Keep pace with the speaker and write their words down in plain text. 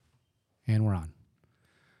And we're on.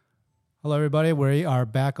 Hello, everybody. We are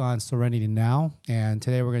back on Tsorenity Now, and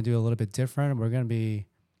today we're going to do a little bit different. We're going to be,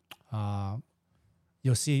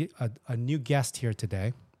 you'll see a new guest here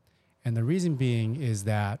today, and the reason being is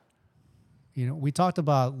that, we talked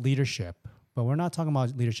about leadership, but we're not talking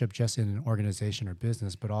about leadership just in an organization or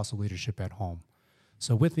business, but also leadership at home.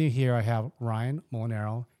 So with me here, I have Ryan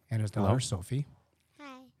Molinaro and his daughter, Sophie.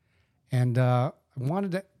 Hi. And I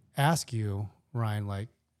wanted to ask you, Ryan,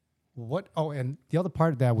 and the other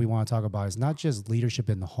part that we want to talk about is not just leadership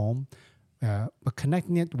in the home, but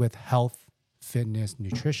connecting it with health, fitness,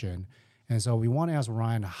 nutrition. And so we want to ask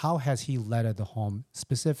Ryan, how has he led at the home,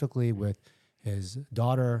 specifically with his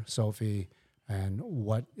daughter, Sophie, and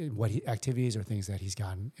what activities or things that he's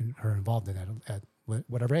gotten her involved in at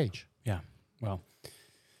whatever age? Yeah, well,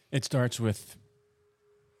 it starts with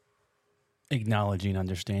acknowledging,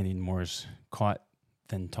 understanding more is caught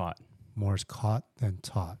than taught. More is caught than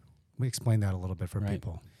taught. We explain that a little bit for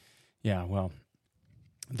people. Yeah, well,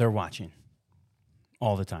 they're watching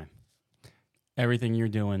all the time. Everything you're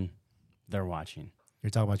doing, they're watching. You're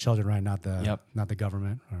talking about children, right? Not the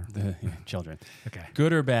government or the children. Okay.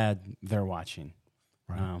 Good or bad, they're watching.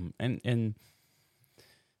 Right. And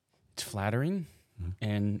it's flattering,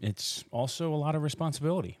 and it's also a lot of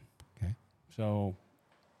responsibility. Okay. So,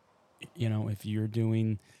 if you're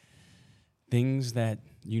doing things that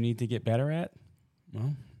you need to get better at,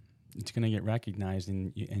 well, it's going to get recognized,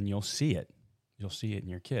 and you'll see it. You'll see it in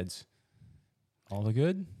your kids. All the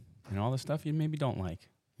good and all the stuff you maybe don't like.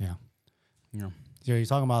 Yeah. Yeah. So you're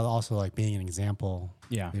talking about also like being an example.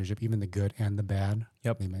 Yeah. Leadership, even the good and the bad.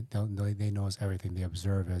 Yep. They notice everything. They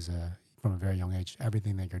observe from a very young age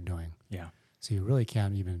everything that you're doing. Yeah. So you really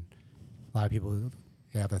can't even. A lot of people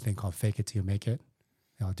have a thing called fake it till you make it.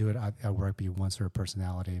 They'll do it at work, be one sort of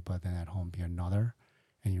personality, but then at home be another.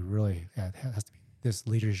 And you really it has to be this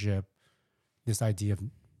leadership, this idea of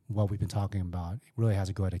what we've been talking about. It really has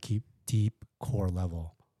to go at a deep core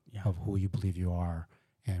level of who you believe you are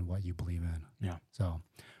and what you believe in. Yeah. So,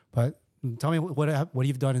 but tell me what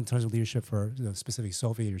you've done in terms of leadership for specifically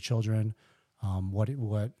Sophie, your children. What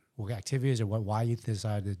activities or why you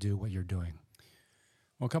decided to do what you're doing?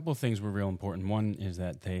 Well, a couple of things were real important. One is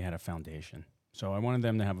that they had a foundation. So I wanted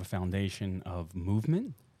them to have a foundation of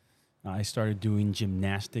movement. I started doing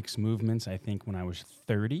gymnastics movements, I think, when I was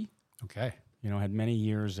 30. Okay. I had many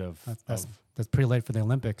years of... That's pretty late for the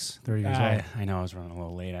Olympics, 30 years old. I know I was running a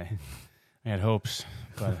little late. I had hopes,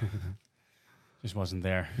 but just wasn't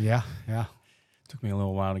there. Yeah. Took me a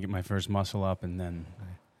little while to get my first muscle up, and then,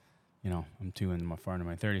 I'm far into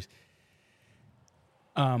my 30s.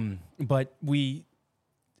 But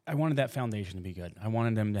I wanted that foundation to be good. I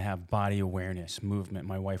wanted them to have body awareness, movement.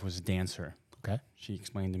 My wife was a dancer. Okay. She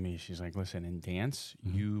explained to me, she's like, listen, in dance,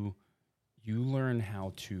 you learn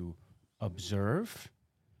how to observe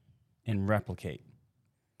and replicate.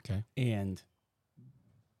 Okay. And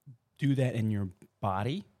do that in your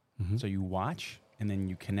body. So you watch and then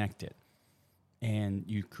you connect it. And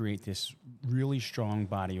you create this really strong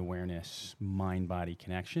body awareness, mind-body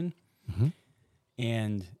connection.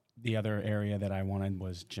 And the other area that I wanted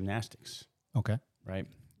was gymnastics. Okay. Right?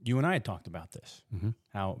 You and I had talked about this,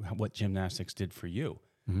 what gymnastics did for you.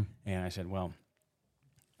 And I said, well,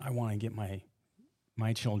 I want to get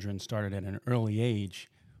my children started at an early age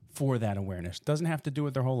for that awareness. Doesn't have to do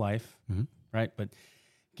it their whole life, right? But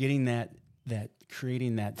getting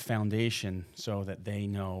creating that foundation so that they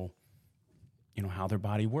know, how their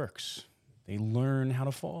body works. They learn how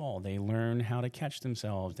to fall. They learn how to catch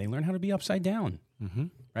themselves. They learn how to be upside down,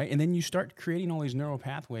 right? And then you start creating all these neural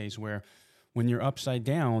pathways where when you're upside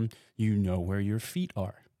down, you know where your feet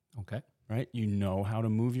are. Okay. Right? You know how to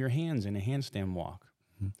move your hands in a handstand walk,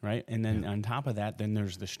 right? And then on top of that, then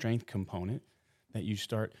there's the strength component that you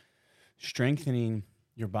start strengthening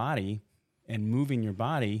your body and moving your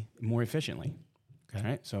body more efficiently,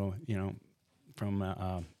 right? So,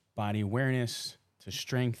 from body awareness to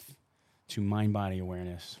strength to mind-body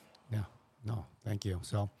awareness. Yeah. No, thank you.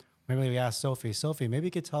 So maybe we ask Sophie. Sophie, maybe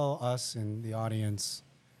you could tell us in the audience,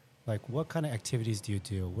 what kind of activities do you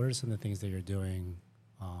do? What are some of the things that you're doing?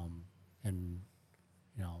 And,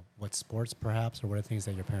 what sports perhaps, or what are things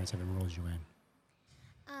that your parents have enrolled you in?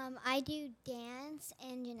 I do dance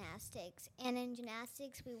and gymnastics. And in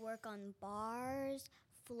gymnastics, we work on bars,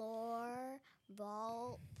 floor,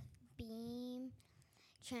 vault, beam,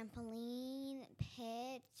 trampoline,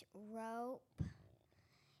 pitch, rope,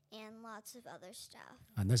 and lots of other stuff.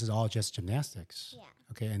 And this is all just gymnastics?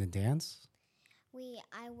 Yeah. Okay, and the dance?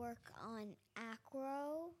 I work on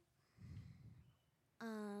acro.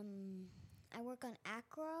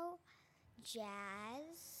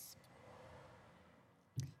 jazz,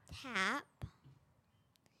 tap,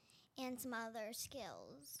 and some other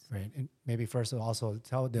skills. Great. And maybe first also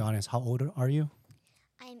tell the audience, how old are you?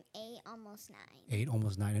 I'm 8, almost 9. 8,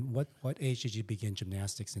 almost 9. And what age did you begin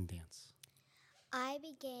gymnastics and dance? I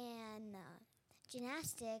began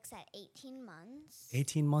gymnastics at 18 months.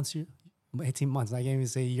 18 months? 18 months. I can't even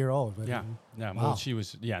say a year old. But Yeah. Yeah. Wow. Well, she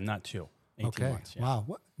was, not 2. 18 okay. months. Yeah. Wow.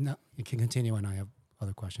 What? No, you can continue, and I have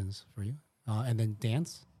other questions for you. And then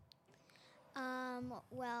dance?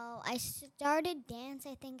 Well, I started dance,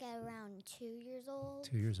 I think, at around 2 years old.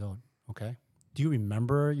 2 years old. Okay. Do you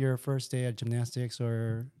remember your first day at gymnastics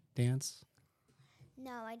or dance?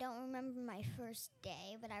 No, I don't remember my first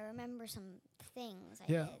day, but I remember some things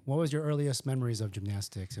I Yeah. did. What was your earliest memories of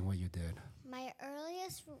gymnastics and what you did? My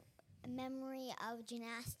earliest memory of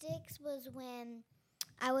gymnastics was when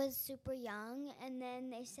I was super young, and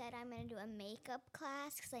then they said I'm going to do a makeup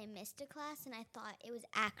class because I missed a class, and I thought it was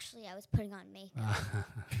actually I was putting on makeup.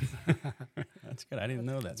 That's good. I didn't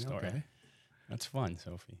know that story. Okay. That's fun,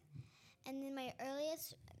 Sophie. And then my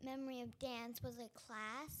earliest memory of dance was a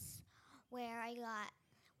class where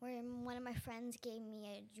one of my friends gave me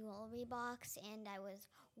a jewelry box, and I was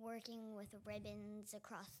working with ribbons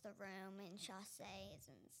across the room and chasses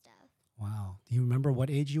and stuff. Wow. Do you remember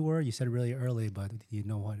what age you were? You said really early, but do you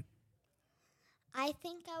know what? I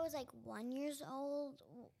think I was like 1 year old.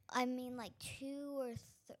 I mean, like 2 or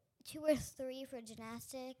 3 for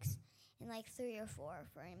gymnastics, and like 3 or 4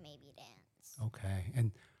 for maybe dance. Okay.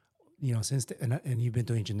 And, and you've been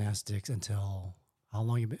doing gymnastics until how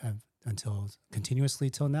long? You been until continuously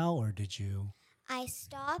till now, or did you? I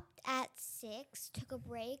stopped at 6, took a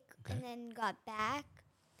break, Okay. and then got back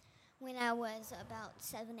when I was about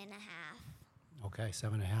 7.5. Okay,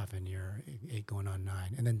 7.5, and you're 8 going on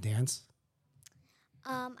 9. And then dance?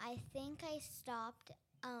 I think I stopped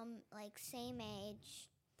like same age,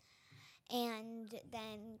 and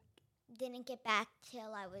then didn't get back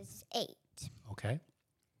till I was 8. Okay.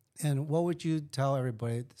 And what would you tell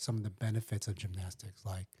everybody some of the benefits of gymnastics?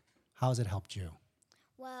 Like, how has it helped you?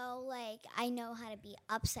 Well, like I know how to be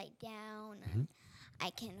upside down, and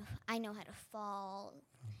I know how to fall,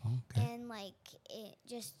 Okay. and like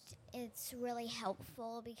it's really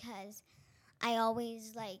helpful because I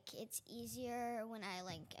always it's easier when I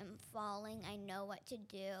am falling. I know what to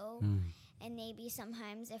do, and maybe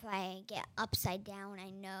sometimes if I get upside down,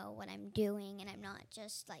 I know what I'm doing, and I'm not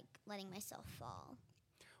just letting myself fall.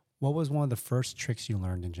 What was one of the first tricks you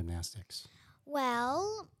learned in gymnastics?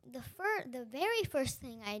 Well, the very first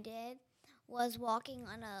thing I did was walking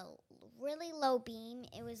on a really low beam.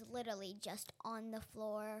 It was literally just on the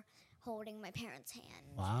floor holding my parents'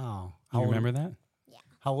 hand. Wow. You remember that? Yeah.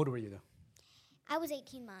 How old were you though? I was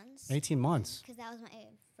 18 months. 18 months. Because that was my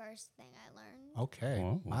first thing I learned. Okay.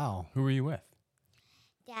 Whoa. Wow. Who were you with?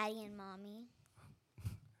 Daddy and Mommy.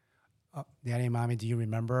 Daddy and Mommy, do you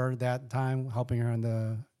remember that time helping her on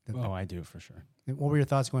the Oh, I do for sure. what were your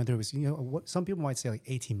thoughts going through? Because, what some people might say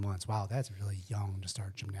 18 months. Wow, that's really young to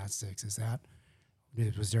start gymnastics.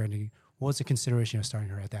 Was there any, what was the consideration of starting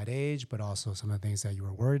her at that age, but also some of the things that you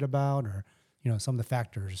were worried about, or, some of the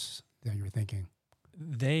factors that you were thinking?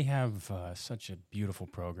 They have such a beautiful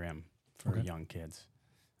program for young kids.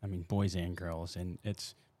 I mean, boys and girls, and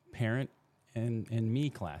it's parent and me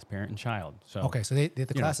class, parent and child. So Okay, so the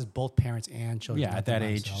class is both parents and children. yeah, at that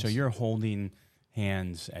age. themselves. So you're holding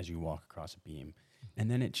hands as you walk across a beam.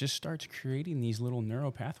 And then it just starts creating these little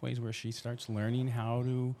neural pathways where she starts learning how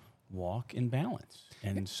to walk in balance.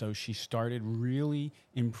 And so she started really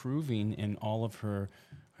improving in all of her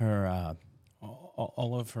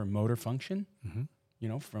motor function,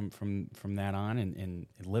 from that on, and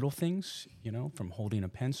little things, from holding a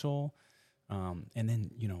pencil, and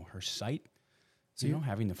then, her sight, so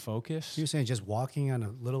having to focus. So you're saying just walking on a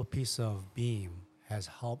little piece of beam has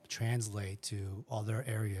helped translate to other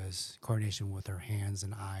areas, coordination with her hands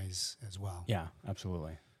and eyes as well. Yeah,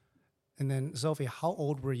 absolutely. And then, Sophie, how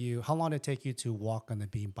old were you? How long did it take you to walk on the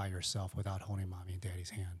beam by yourself without holding Mommy and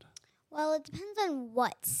Daddy's hand? Well, it depends on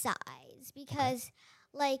what size. Because,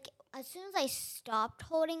 as soon as I stopped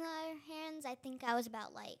holding their hands, I think I was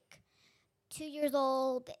about, 2 years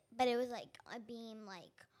old. But it was, a beam,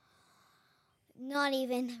 not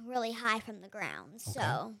even really high from the ground. Okay.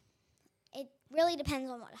 So it really depends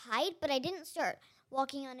on what height. But I didn't start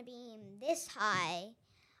walking on a beam this high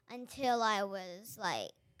until I was,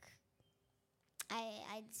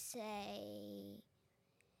 I'd say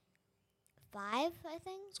 5, I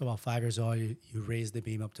think. So about 5 years old, you raised the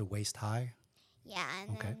beam up to waist high? Yeah,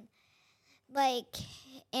 and Okay. then,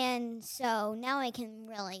 and so now I can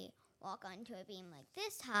really walk onto a beam like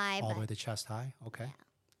this high. All the but way to chest high? Okay. Yeah.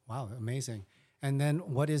 Wow, amazing. And then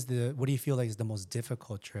what do you feel like is the most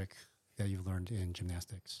difficult trick that you've learned in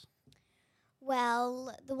gymnastics?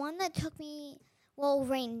 Well, the one that took me,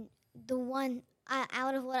 Rain, the one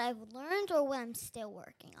out of what I've learned or what I'm still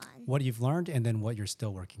working on. What you've learned and then what you're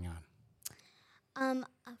still working on.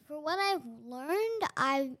 For what I've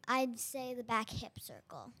learned, I'd say the back hip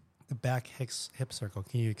circle. The back hip circle.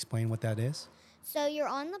 Can you explain what that is? So you're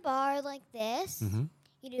on the bar like this. Mm-hmm.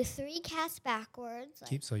 You do 3 casts backwards.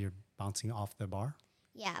 So you're bouncing off the bar?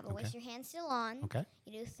 Yeah, but with your hands still on. Okay.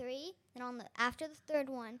 You do 3, then after the third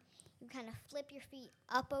one, you kind of flip your feet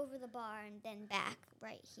up over the bar and then back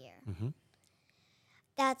right here. Mm-hmm.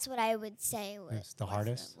 That's what I would say was the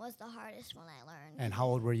hardest one I learned. And how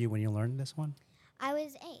old were you when you learned this one? I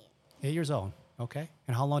was 8. 8 years old. Okay.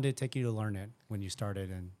 And how long did it take you to learn it when you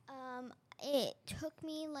started? And it took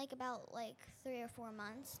me about 3 or 4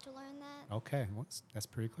 months to learn that. okay, well, that's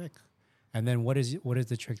pretty quick. And then what is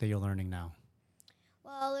the trick that you're learning now?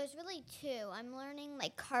 Well, there's really 2. I'm learning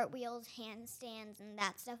cartwheels, handstands, and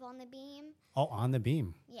that stuff on the beam. Oh, on the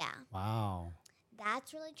beam. Yeah. Wow.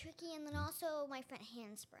 That's really tricky. And then also my front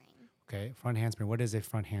handspring. Okay, front handspring. What is a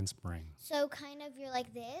front handspring? So kind of you're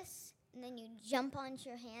like this, and then you jump onto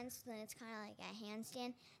your hands, so then it's kind of like a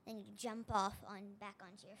handstand. Then you jump back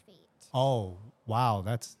onto your feet. Oh, wow.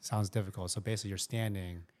 That sounds difficult. So basically you're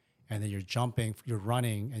standing and then you're jumping, you're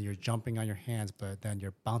running and you're jumping on your hands, but then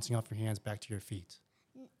you're bouncing off your hands back to your feet.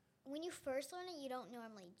 When you first learn it, you don't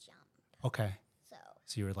normally jump. Okay.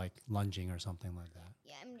 So you're lunging or something like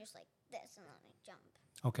that. yeah, I'm just like this, and then I jump.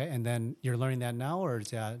 Okay, and then you're learning that now, or is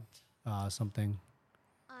that something?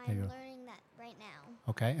 I'm learning that right now.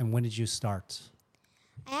 Okay, and when did you start?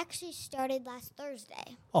 I actually started last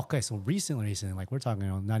Thursday. Okay, so recently, we're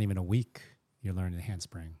talking not even a week, you're learning the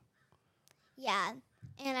handspring. Yeah,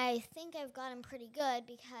 and I think I've gotten pretty good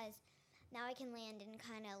because now I can land in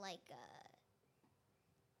kind of like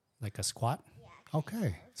a squat? Yeah.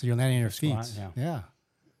 Okay, so you're landing on your feet. Squat, Yeah.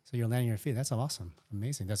 So you're landing on your feet. That's awesome.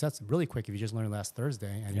 Amazing. That's really quick if you just learned last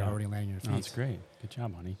Thursday and you're already landing on your feet. No, that's great. Good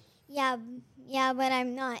job, honey. Yeah, but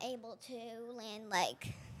I'm not able to land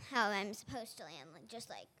how I'm supposed to land,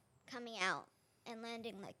 just coming out and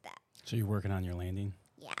landing like that. So you're working on your landing?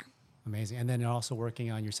 Yeah. Amazing. And then you're also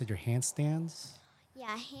working on, you said your handstands?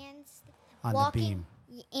 Yeah, hands. On walking,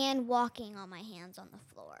 the beam. And walking on my hands on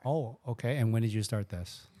the floor. Oh, okay. And when did you start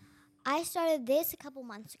this? I started this a couple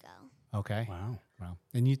months ago. Okay. Wow.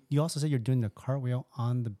 And you also said you're doing the cartwheel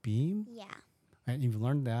on the beam? Yeah. And you've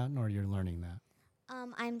learned that, or you're learning that?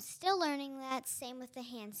 I'm still learning that. Same with the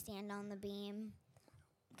handstand on the beam,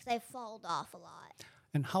 because I've fallen off a lot.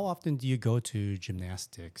 And how often do you go to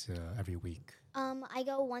gymnastics every week? I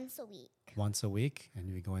go once a week. Once a week, and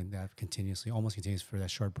you're going that continuously, almost continuous for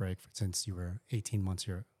that short break since you were 18 months.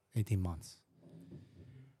 You're 18 months.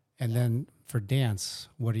 And then for dance,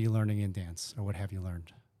 what are you learning in dance, or what have you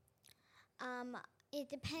learned? It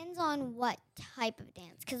depends on what type of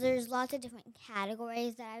dance, because there's lots of different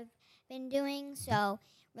categories that I've been doing, so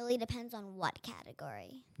really depends on what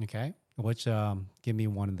category. Okay. Which, give me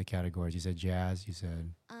one of the categories. You said jazz, you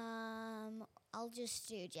said... I'll just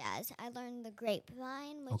do jazz. I learned the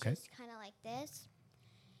grapevine, which is kind of like this.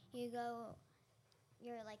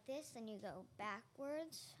 You're like this, then you go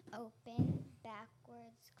backwards, open,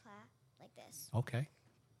 backwards, clap, like this. Okay.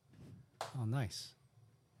 Oh, nice.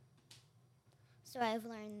 So I've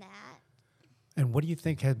learned that. And what do you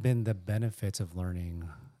think have been the benefits of learning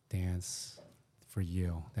dance for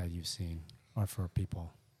you that you've seen, or for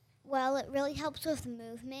people? Well, it really helps with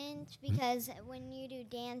movement, because when you do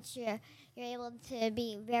dance, you're able to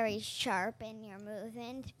be very sharp in your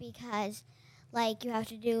movement, because you have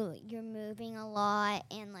to you're moving a lot,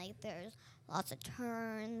 and there's lots of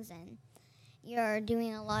turns, and you're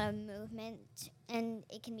doing a lot of movement, and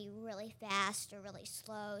it can be really fast or really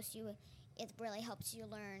slow. So it really helps you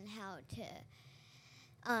learn how to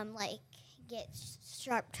get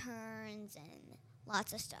sharp turns and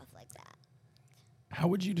lots of stuff like that. How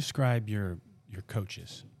would you describe your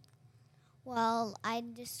coaches? Well,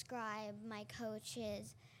 I'd describe my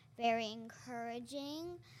coaches very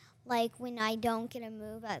encouraging. When I don't get a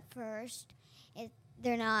move at first,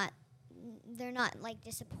 they're not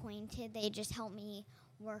disappointed. They just help me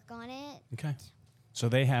work on it. Okay. So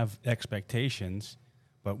they have expectations,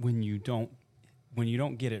 but when you don't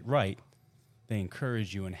get it right, they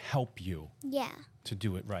encourage you and help you to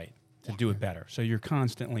do it right, to do it better. So you're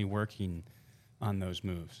constantly working on those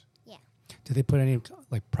moves. Yeah. Do they put any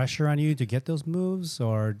pressure on you to get those moves,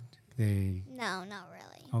 or they? No, not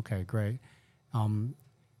really. Okay, great. And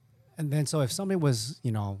then, so if somebody was,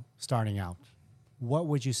 starting out, what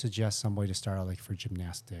would you suggest somebody to start out for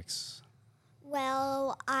gymnastics?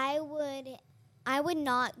 Well, I would I would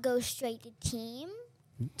not go straight to team.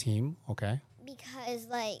 Team, okay. Because,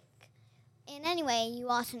 like, and anyway, you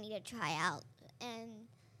also need to try out. And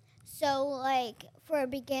so, like, for a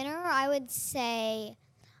beginner, I would say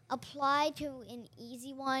apply to an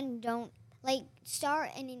easy one. Don't, like, start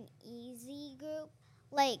in an easy group.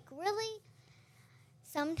 Like, really,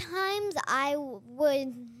 sometimes I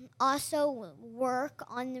would also work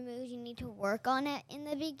on the moves you need to work on it in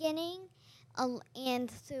the beginning and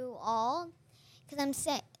through all. Because I'm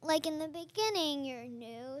saying, like, in the beginning, you're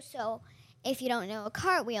new, so if you don't know a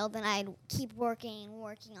cartwheel, then I'd keep working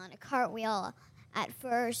on a cartwheel at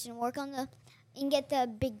first and get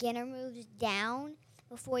the beginner moves down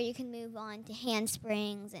before you can move on to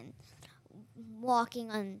handsprings and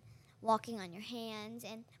walking on your hands.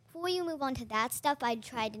 And before you move on to that stuff, I'd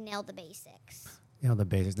try to nail the basics. The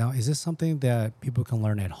basics. Now, is this something that people can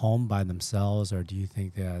learn at home by themselves, or do you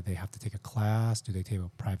think that they have to take a class? Do they take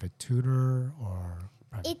a private tutor or?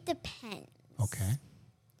 It depends. Okay.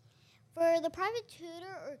 For the private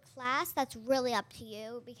tutor or class, that's really up to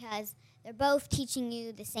you because they're both teaching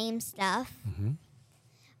you the same stuff. Mm-hmm.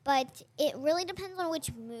 But it really depends on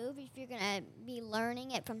which move, if you're going to be learning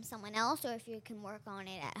it from someone else or if you can work on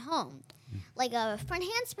it at home. Like a front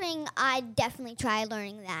handspring, I'd definitely try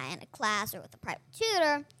learning that in a class or with a private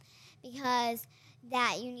tutor because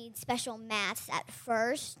that you need special mats at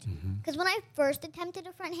first. Because when I first attempted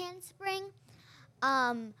a front handspring,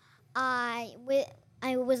 I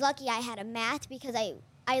was lucky I had a mat because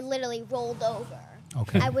I literally rolled over.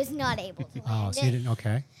 Okay. I was not able to land so you didn't,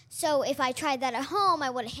 okay. So if I tried that at home, I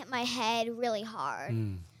would have hit my head really hard.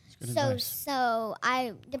 So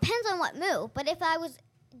depends on what move. But if I was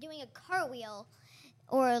doing a cartwheel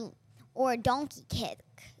or a donkey kick,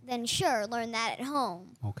 then sure, learn that at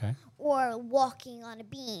home. Okay. Or walking on a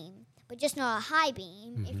beam, but just not a high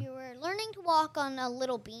beam. If you were learning to walk on a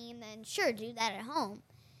little beam, then sure, do that at home.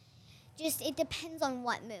 Just it depends on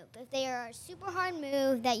what move. If they are a super hard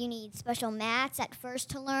move that you need special mats at first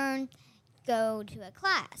to learn, go to a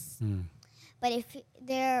class. But if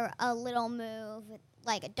they're a little move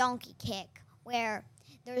like a donkey kick where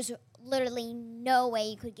there's literally no way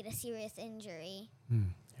you could get a serious injury,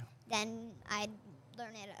 then I'd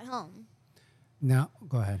learn it at home. Now,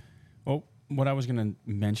 go ahead. Well, what I was going to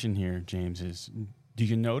mention here, James, is do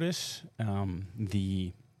you notice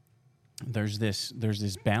there's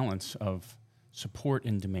this balance of support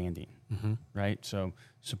and demanding, right? So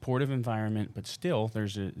supportive environment, but still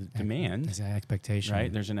there's a demand. There's an expectation,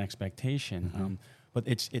 right? There's an expectation, but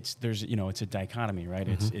it's a dichotomy, right?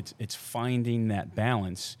 It's finding that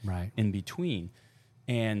balance in between,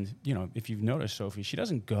 and if you've noticed, Sophie, she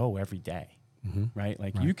doesn't go every day, right?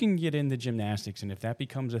 You can get into gymnastics, and if that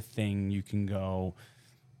becomes a thing, you can go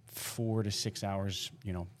 4 to 6 hours,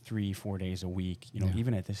 3-4 days a week,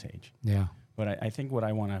 even at this age. Yeah. But I think what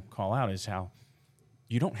I want to call out is how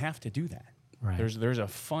you don't have to do that. Right. There's a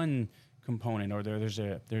fun component, or there's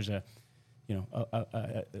a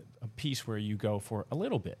piece where you go for a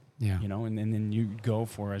little bit, and then you go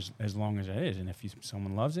for as long as it is. And if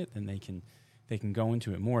someone loves it, then they can go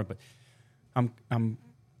into it more. But I'm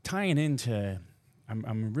tying into. I'm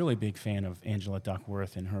a really big fan of Angela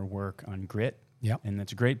Duckworth and her work on grit. Yep. And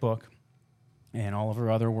it's a great book, and all of her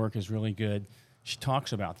other work is really good. She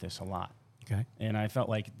talks about this a lot. Okay. And I felt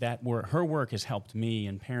like her work has helped me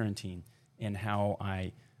in parenting and how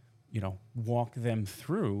I, walk them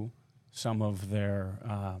through some of their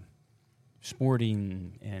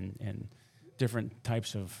sporting and different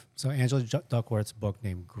types of. So Angela Duckworth's book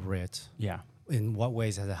named Grit. Yeah. In what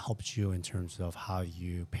ways has it helped you in terms of how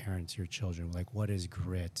you parent your children? Like, what is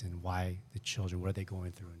grit and why the children, what are they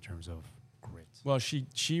going through in terms of grit? Well,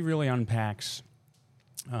 she really unpacks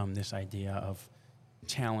this idea of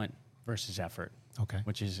talent versus effort. Okay.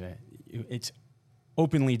 Which is it's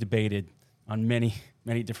openly debated on many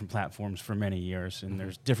different platforms for many years, and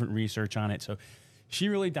there's different research on it. So she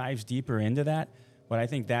really dives deeper into that. But I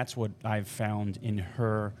think that's what I've found in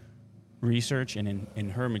her research and in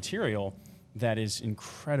her material that is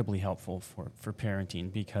incredibly helpful for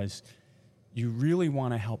parenting, because you really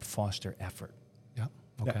want to help foster effort. Yeah.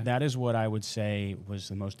 Okay. That is what I would say was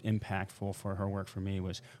the most impactful for her work for me,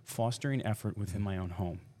 was fostering effort within my own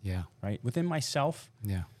home. Yeah. Right? Within myself.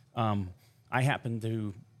 Yeah. I happen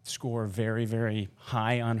to score very, very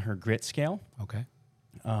high on her grit scale. Okay.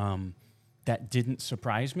 That didn't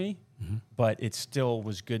surprise me, but it still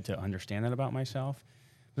was good to understand that about myself.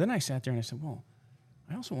 But then I sat there and I said, well,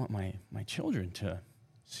 I also want my children to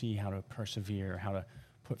see how to persevere, how to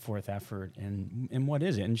put forth effort, and what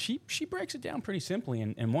is it? And she breaks it down pretty simply,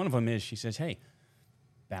 and one of them is, she says, hey,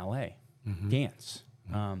 ballet, dance,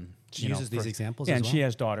 She uses these examples Yeah, as and well? she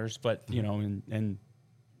has daughters, but, and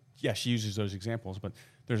yeah, she uses those examples, but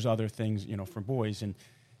there's other things, for boys.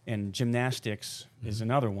 And gymnastics is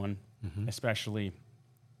another one, especially,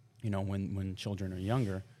 when children are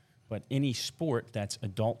younger. But any sport that's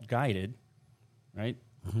adult guided, right,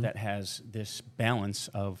 that has this balance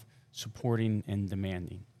of supporting and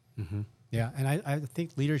demanding. Yeah, and I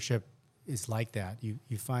think leadership is like that.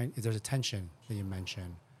 You find there's a tension that you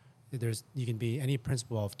mentioned. You can be any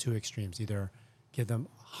principle of two extremes. Either give them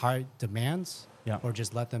hard demands, or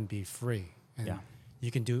just let them be free. And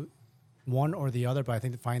you can do one or the other, but I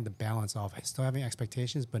think to find the balance of still having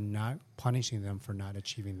expectations, but not punishing them for not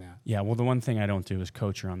achieving that. Yeah, well, the one thing I don't do is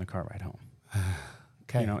coach her on the car ride home.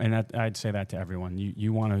 Okay. And I'd say that to everyone.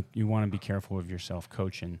 You want to be careful of yourself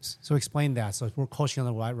coaching. So explain that. So if we're coaching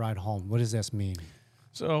on the ride home, what does this mean?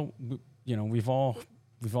 So we've all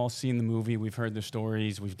seen the movie, we've heard the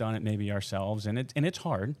stories, we've done it maybe ourselves, and it's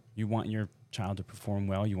hard. You want your child to perform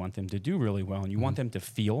well, you want them to do really well, and you want them to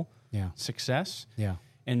feel success. Yeah.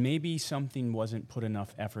 And maybe something wasn't put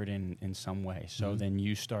enough effort in some way. So then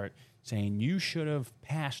you start saying you should have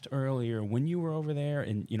passed earlier when you were over there,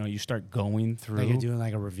 and you start going through. Like you're doing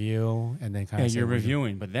like a review, and then kind of you're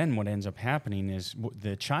reviewing. But then what ends up happening is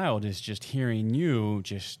the child is just hearing you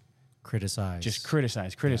just criticize,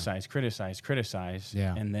 criticize.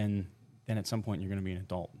 Yeah. And then at some point you're going to be an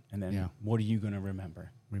adult, and then what are you going to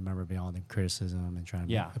remember? Remember beyond the criticism and trying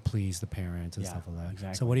to please the parents and stuff like that.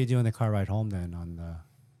 Exactly. So what do you do in the car ride home then on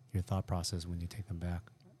your thought process when you take them back?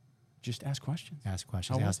 Just ask questions. Ask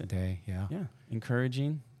questions. How ask was the day. Yeah. Yeah.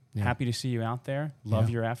 Encouraging. Yeah. Happy to see you out there. Love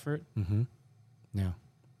your effort. Mm-hmm. Yeah.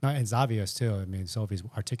 No, it's obvious too. I mean, Sophie's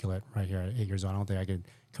articulate right here at 8 years old. I don't think I could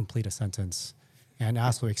complete a sentence and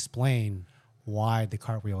also explain why the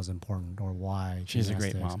cartwheel is important or why she's a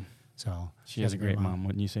great mom. So she is a great mom.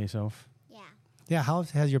 Wouldn't you say, Soph? Yeah. Yeah. How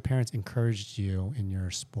has your parents encouraged you in your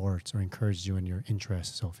sports or encouraged you in your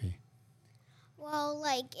interests, Sophie? Well,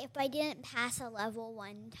 like if I didn't pass a level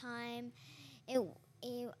one time,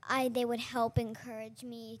 they would help encourage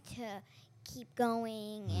me to keep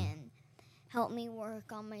going and help me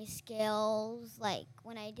work on my skills. Like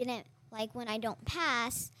when I don't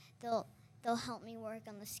pass, they'll help me work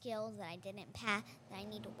on the skills that I didn't pass, that I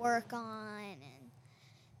need to work on,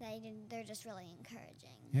 and they're just really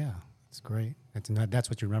encouraging. Yeah, it's great. That's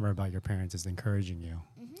what you remember about your parents is encouraging you.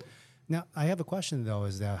 Mm-hmm. Now, I have a question, though,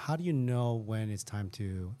 is that how do you know when it's time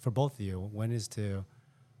to, for both of you, when is to,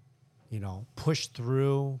 push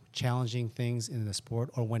through challenging things in the sport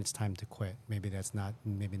or when it's time to quit? Maybe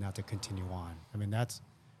not to continue on. I mean,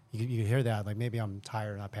 you hear that, like maybe I'm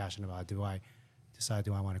tired, not passionate about it. Do I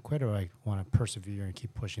want to quit or do I want to persevere and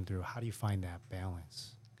keep pushing through? How do you find that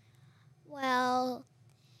balance? Well,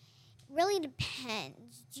 really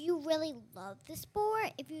depends. Do you really love the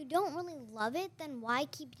sport? If you don't really love it, then why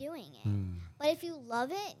keep doing it? But if you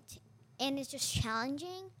love it and it's just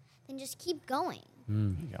challenging, then just keep going.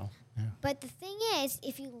 There you go. Yeah. But the thing is,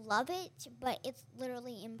 if you love it, but it's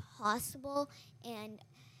literally impossible and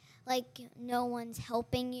like no one's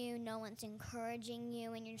helping you, no one's encouraging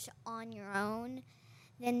you, and you're just on your own,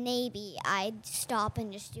 then maybe I'd stop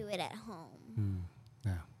and just do it at home.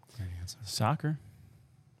 Yeah, great answer. Soccer.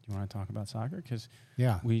 Do you want to talk about soccer? Because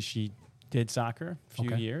she did soccer a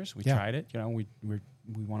few years. We tried it.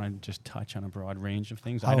 We want to just touch on a broad range of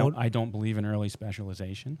things. I don't believe in early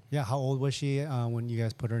specialization. Yeah, how old was she when you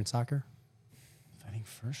guys put her in soccer? I think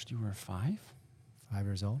first you were 5. 5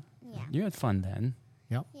 years old. Yeah. You had fun then.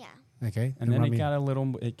 Yep. Yeah. Okay. And then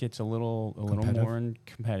it gets a little more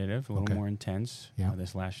competitive, a little more intense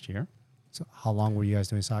this last year. So how long were you guys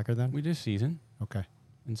doing soccer then? We did a season. Okay.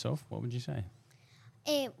 And Soph, what would you say?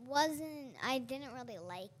 I didn't really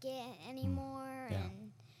like it anymore. Yeah.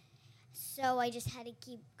 And so I just had to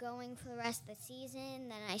keep going for the rest of the season.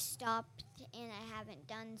 Then I stopped and I haven't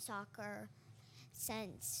done soccer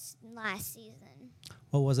since last season.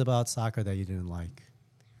 What was it about soccer that you didn't like?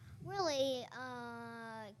 Really,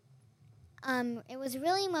 it was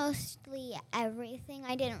really mostly everything.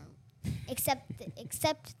 I didn't except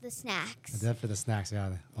the snacks. Except for the snacks,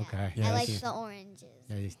 yeah. Okay. I like the oranges.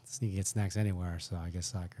 Yeah, you can get snacks anywhere, so I guess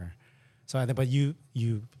soccer. So I think, but you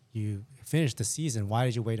finished the season. Why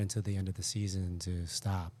did you wait until the end of the season to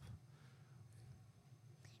stop?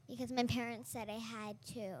 Because my parents said I had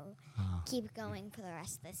to keep going for the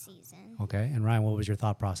rest of the season. Okay. And Ryan, what was your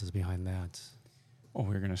thought process behind that? Well,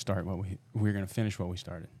 we're going to finish what we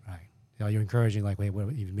started. Right. You're encouraging, like, wait,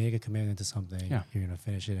 if you make a commitment to something, you're going to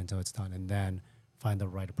finish it until it's done, and then find the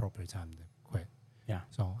right appropriate time to quit. Yeah.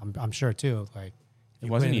 So I'm sure too, like it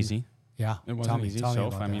wasn't easy. Yeah, it wasn't easy.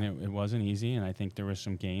 So I mean, it wasn't easy, and I think there were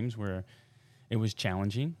some games where it was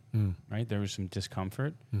challenging, right? There was some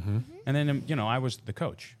discomfort. Mm-hmm. And then, I was the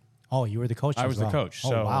coach. Oh, you were the coach. I as was the well. coach, Oh,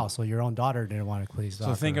 so- wow! So your own daughter didn't want to play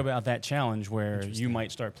soccer. So think about that challenge where you Interesting.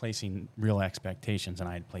 might start placing real expectations. And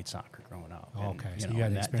I had played soccer growing up. Oh, and, okay. So know, you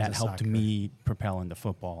had and experience that with helped soccer. me propel into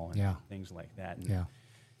football and Yeah. things like that. And, Yeah.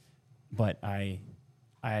 But I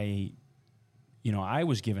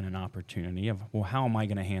was given an opportunity of, well, how am I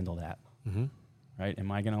going to handle that? Mm-hmm. Right? Am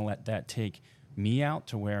I going to let that take me out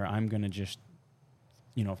to where I'm going to just,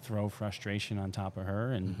 throw frustration on top of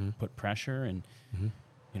her and put pressure and,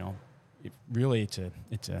 it's a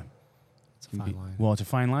It's a fine line. Well, it's a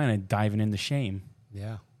fine line and diving into shame,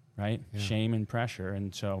 Yeah. right? Yeah. Shame and pressure.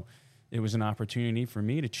 And so it was an opportunity for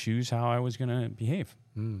me to choose how I was going to behave.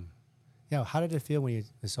 Mm. Yeah. How did it feel when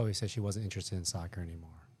Zoe said she wasn't interested in soccer anymore?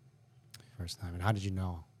 First time, and how did you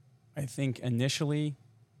know? I think initially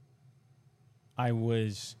I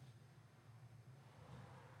was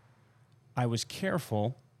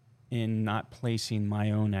careful in not placing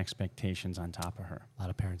my own expectations on top of her. A lot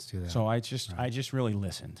of parents do that. So I just really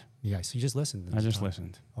listened. yeah. So you just listened. I just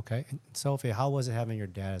listened. Okay. And Sophie, how was it having your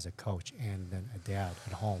dad as a coach and then a dad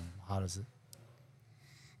at home? How does it?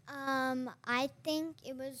 I think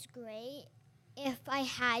it was great. If I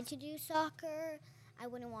had to do soccer, I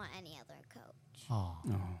wouldn't want any other coach. Oh.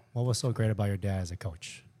 Oh. What was so great about your dad as a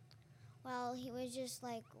coach? Well, he was just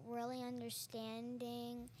like really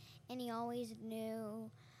understanding, and he always knew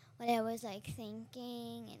what I was like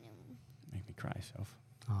thinking, and Make me cry, Soph.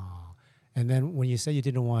 Oh. And then when you said you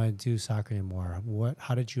didn't want to do soccer anymore,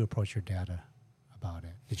 how did you approach your dad about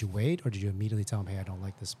it? Did you wait, or did you immediately tell him, hey, I don't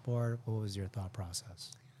like the sport? What was your thought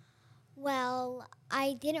process? well,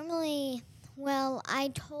 I didn't really. Well, I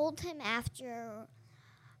told him after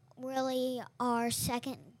really our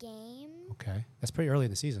second game. Okay. That's pretty early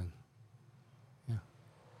in the season. Yeah.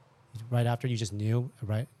 Right after you just knew,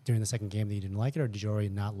 right, during the second game that you didn't like it, or did you already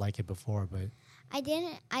not like it before? But I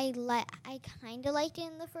didn't. I kind of liked it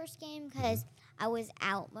in the first game because I was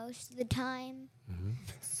out most of the time.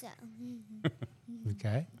 So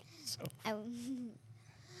okay. I,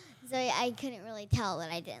 so I couldn't really tell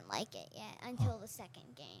that I didn't like it yet until the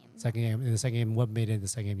second game. Second game. In the second game, what made it the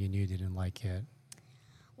second game you knew you didn't like it?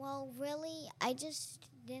 Well, really, I just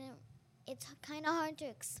didn't. It's kind of hard to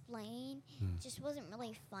explain. It just wasn't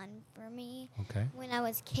really fun for me Okay. when I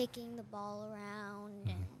was kicking the ball around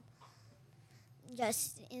and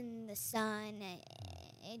just in the sun.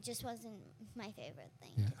 It just wasn't my favorite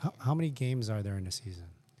thing. Yeah. to do. How many games are there in a season?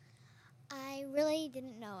 I really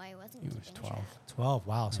didn't know. I wasn't. It was keeping 12. track. 12.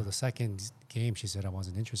 Wow. So the second game, she said I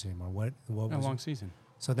wasn't interested anymore. What A was long season.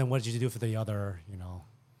 So then what did you do for the other,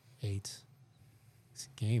 8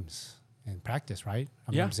 games in practice, right?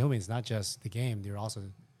 I mean, Yeah. I'm assuming it's not just the game. You're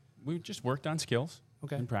also, We just worked on skills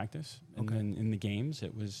Okay. in practice. And Okay. then in the games,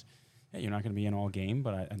 it was, you're not going to be in all game,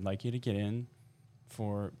 but I'd like you to get in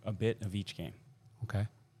for a bit of each game. okay.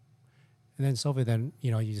 And then, Sophie,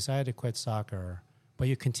 you decided to quit soccer, but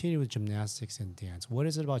you continue with gymnastics and dance. What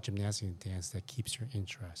is it about gymnastics and dance that keeps your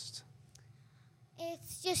interest?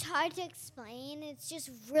 It's just hard to explain. It's just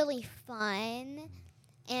really fun,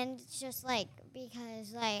 and it's just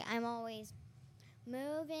because I'm always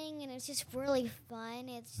moving, and it's just really fun.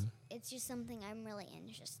 It's just something I'm really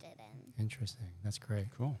interested in. Interesting. That's great.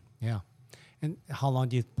 Cool. Yeah. And how long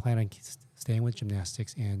do you plan on staying with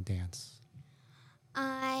gymnastics and dance?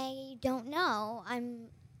 I don't know.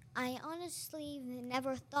 I honestly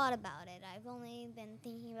never thought about it. I've only been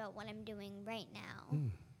thinking about what I'm doing right now.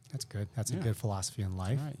 That's good. That's a Yeah. good philosophy in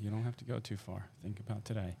life. All right. You don't have to go too far. Think about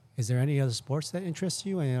today. Is there any other sports that interest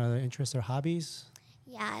you? Any other interests or hobbies?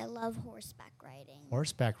 Yeah, I love horseback riding.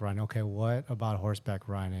 Horseback riding. Okay, what about horseback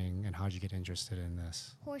riding and how did you get interested in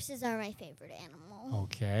this? Horses are my favorite animal.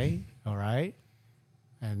 Okay, all right.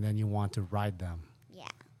 And then you want to ride them. Yeah,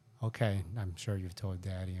 Okay, I'm sure you've told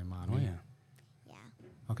Daddy and Mommy. Oh, yeah.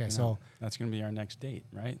 yeah. Okay, You so, know, that's going to be our next date,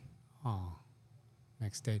 right?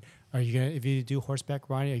 next date. Are you gonna, if you do horseback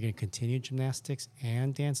riding, are you gonna continue gymnastics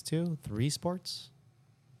and dance too? 3 sports?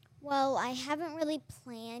 Well, I haven't really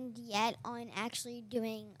planned yet on actually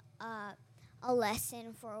doing a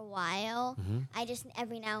lesson for a while. I just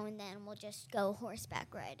every now and then will just go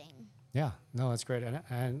horseback riding. Yeah, no, that's great.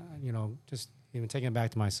 And just even taking it back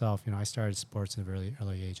to myself, I started sports at a very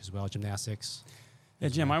early age as well, gymnastics. Yeah,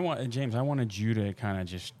 James, I wanted you to kind of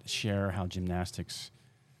just share how gymnastics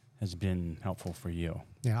has been helpful for you.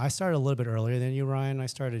 Yeah, I started a little bit earlier than you, Ryan. I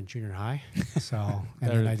started in junior high, so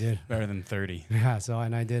and then I did. Better than 30. Yeah, so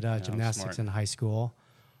and I did I'm gymnastics smart. in high school.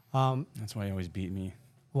 That's why you always beat me.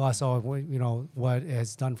 Well, so what it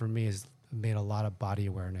has done for me is made a lot of body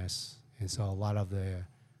awareness, and so a lot of the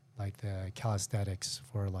like the calisthenics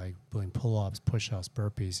for like doing pull-ups, push-ups,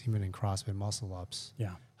 burpees, even in CrossFit muscle-ups.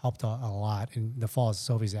 Yeah. Helped a lot. In the fall,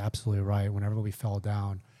 Sophie's absolutely right. Whenever we fell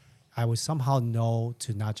down, I would somehow know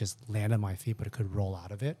to not just land on my feet, but it could roll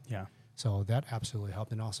out of it. Yeah. So that absolutely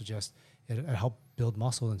helped. And also just, it helped build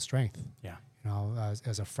muscle and strength. Yeah. You know,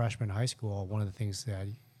 as a freshman in high school, one of the things that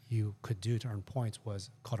you could do to earn points was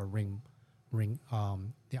called a ring,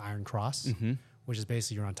 the iron cross, which is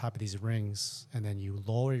basically you're on top of these rings and then you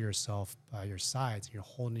lower yourself by your sides. And you're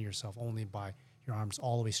holding yourself only by your arms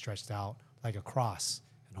all the way stretched out like a cross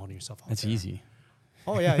and holding yourself up. That's easy.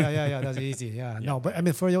 Oh yeah. That's easy. Yeah. No, but I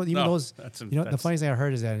mean, for even those, the funny thing I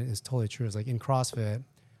heard is that it's totally true. It's like in CrossFit,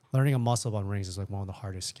 learning a muscle up on rings is like one of the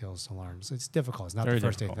hardest skills to learn. So it's difficult. It's not Very the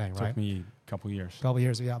first difficult. day thing, right? Took me a couple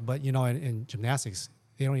years. Yeah. But you know, in gymnastics,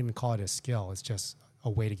 they don't even call it a skill. It's just a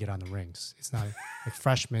way to get on the rings. It's not like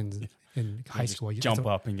freshmen in high school. Jump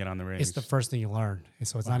up and get on the rings. It's the first thing you learn. And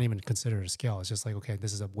so it's not even considered a skill. It's just like, okay,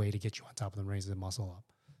 this is a way to get you on top of the rings and muscle up.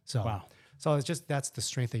 So, so it's just, that's the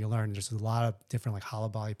strength that you learn. There's a lot of different like hollow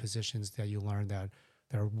body positions that you learn that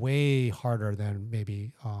are way harder than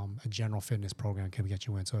maybe a general fitness program can get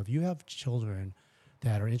you in. So if you have children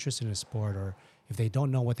that are interested in a sport, or if they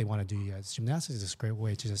don't know what they want to do yet, gymnastics is a great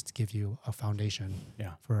way to just give you a foundation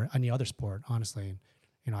for any other sport, honestly.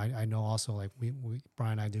 You know, I know also like we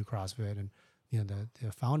Brian and I do CrossFit, and you know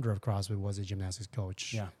the founder of CrossFit was a gymnastics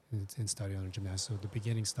coach and studied under gymnastics. So the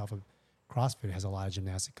beginning stuff of CrossFit has a lot of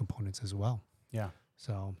gymnastic components as well. Yeah.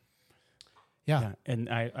 So, yeah. And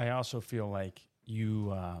I also feel like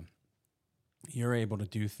you're able to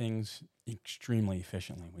do things extremely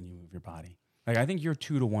efficiently when you move your body. Like I think you're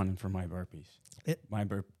 2 to 1 for my burpees.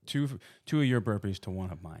 Two of your burpees to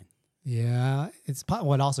 1 of mine. Yeah, it's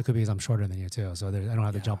what also could be is I'm shorter than you too, so I don't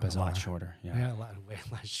have to jump as a lot hard. Shorter. Yeah, way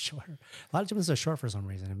less shorter. A lot of gymnasts are short for some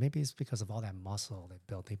reason, and maybe it's because of all that muscle they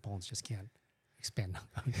built. Their bones just can't expand.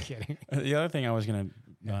 I'm kidding. The other thing I was going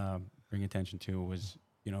to bring attention to was,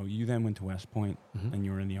 you know, you then went to West Point and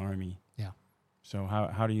you were in the Army. Yeah. So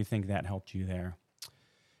how do you think that helped you there?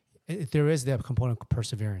 There is that component of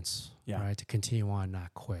perseverance, right? To continue on,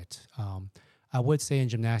 not quit. I would say in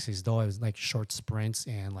gymnastics, though, it was like short sprints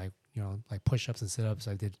and like push-ups and sit-ups,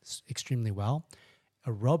 I did extremely well.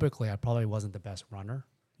 Aerobically, I probably wasn't the best runner.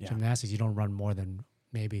 Gymnastics, you don't run more than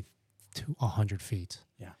maybe 100 feet.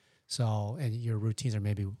 Yeah. So, and your routines are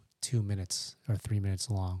maybe 2 minutes or 3 minutes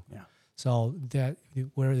long. Yeah. So that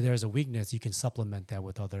where there's a weakness, you can supplement that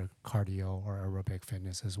with other cardio or aerobic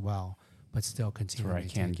fitness as well, but still continue. That's where I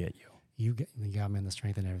can get you. You got me in the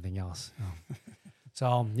strength and everything else.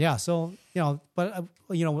 So, but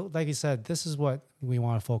like you said, this is what we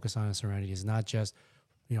want to focus on in Tsorenity, is not just,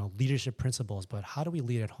 leadership principles, but how do we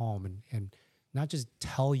lead at home and not just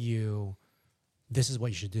tell you this is what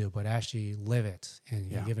you should do, but actually live it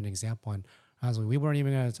and give an example. And honestly, we weren't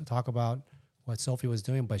even going to talk about what Sophie was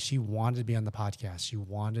doing, but she wanted to be on the podcast. She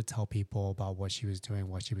wanted to tell people about what she was doing,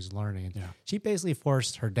 what she was learning. And she basically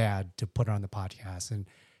forced her dad to put her on the podcast. And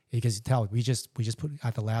because you tell, we just put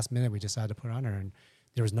at the last minute, we decided to put her on her, and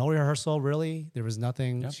there was no rehearsal really. There was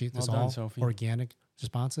nothing. This all Sophie. Organic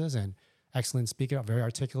responses, and excellent speaker, very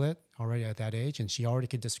articulate already at that age. And she already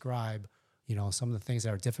could describe, some of the things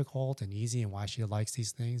that are difficult and easy and why she likes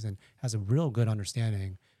these things, and has a real good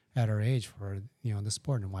understanding at her age for, the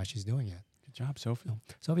sport and why she's doing it. Good job, Sophie.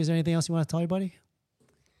 Sophie, is there anything else you want to tell everybody?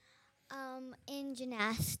 In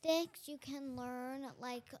gymnastics, you can learn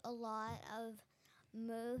like a lot of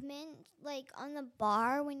movement, like on the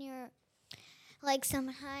bar when you're like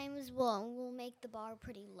sometimes we'll make the bar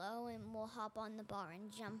pretty low and we'll hop on the bar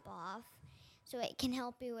and jump off, so it can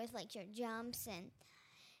help you with like your jumps, and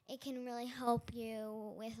it can really help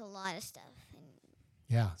you with a lot of stuff.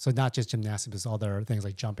 So not just gymnastics, but other things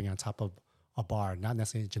like jumping on top of a bar, not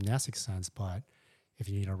necessarily in a gymnastic sense, but if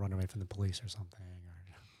you need to run away from the police or something.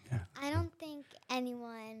 I don't think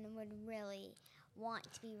anyone would really want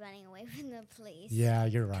to be running away from the police. Yeah,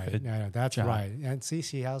 you're right. That's right. And see,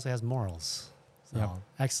 she also has morals. So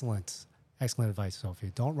excellent advice,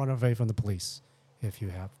 Sophie. Don't run away from the police if you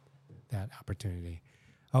have that opportunity.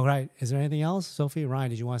 All right. Is there anything else? Sophie, Ryan,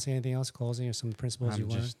 did you want to say anything else, closing, or some principles you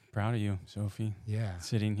learned? I'm just proud of you, Sophie. Yeah.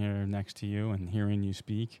 Sitting here next to you and hearing you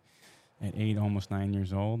speak at 8, almost 9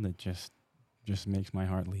 years old, it just makes my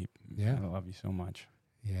heart leap. Yeah. I love you so much.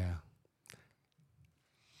 Yeah.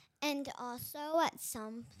 And also, at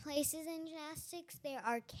some places in gymnastics, there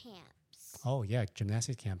are camps. Oh, yeah.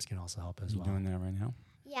 Gymnastics camps can also help as well. You doing that right now?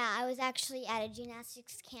 Yeah, I was actually at a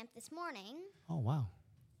gymnastics camp this morning. Oh, wow.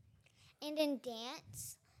 And in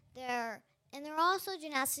dance, there are also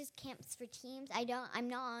gymnastics camps for teams. I'm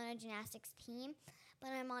not on a gymnastics team, but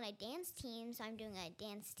I'm on a dance team, so I'm doing a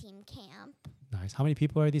dance team camp. Nice. How many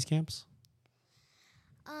people are at these camps?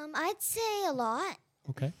 I'd say a lot.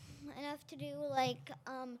 Okay. Enough to do like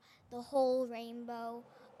the whole rainbow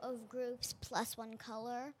of groups plus one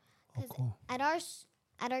color. Oh, cool. At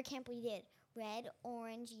our camp we did red,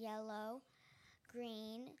 orange, yellow,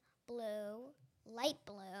 green, blue, light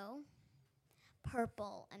blue,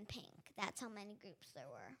 purple, and pink. That's how many groups there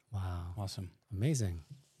were. Wow. Awesome. Amazing.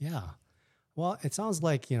 Yeah. Well, it sounds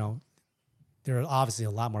like, there are obviously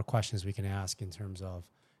a lot more questions we can ask in terms of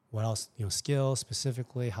what else, skills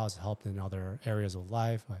specifically, how it's helped in other areas of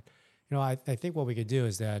life. But, I think what we could do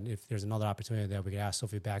is that if there's another opportunity that we could ask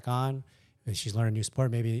Sophie back on, if she's learned a new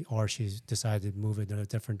sport maybe, or she's decided to move in a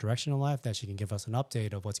different direction in life, that she can give us an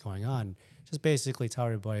update of what's going on. Just basically tell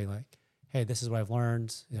everybody like, hey, this is what I've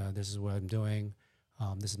learned. This is what I'm doing.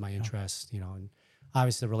 This is my interest, and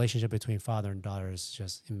obviously the relationship between father and daughter is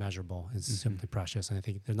just immeasurable. It's simply precious. And I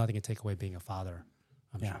think there's nothing to take away being a father,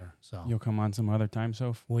 I'm sure. So you'll come on some other time,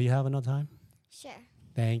 Soph? Will you have another time? Sure.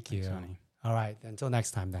 Thank you. Thanks, honey. All right. Until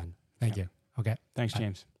next time then. Thank you. Okay. Thanks, Bye.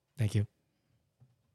 James. Thank you.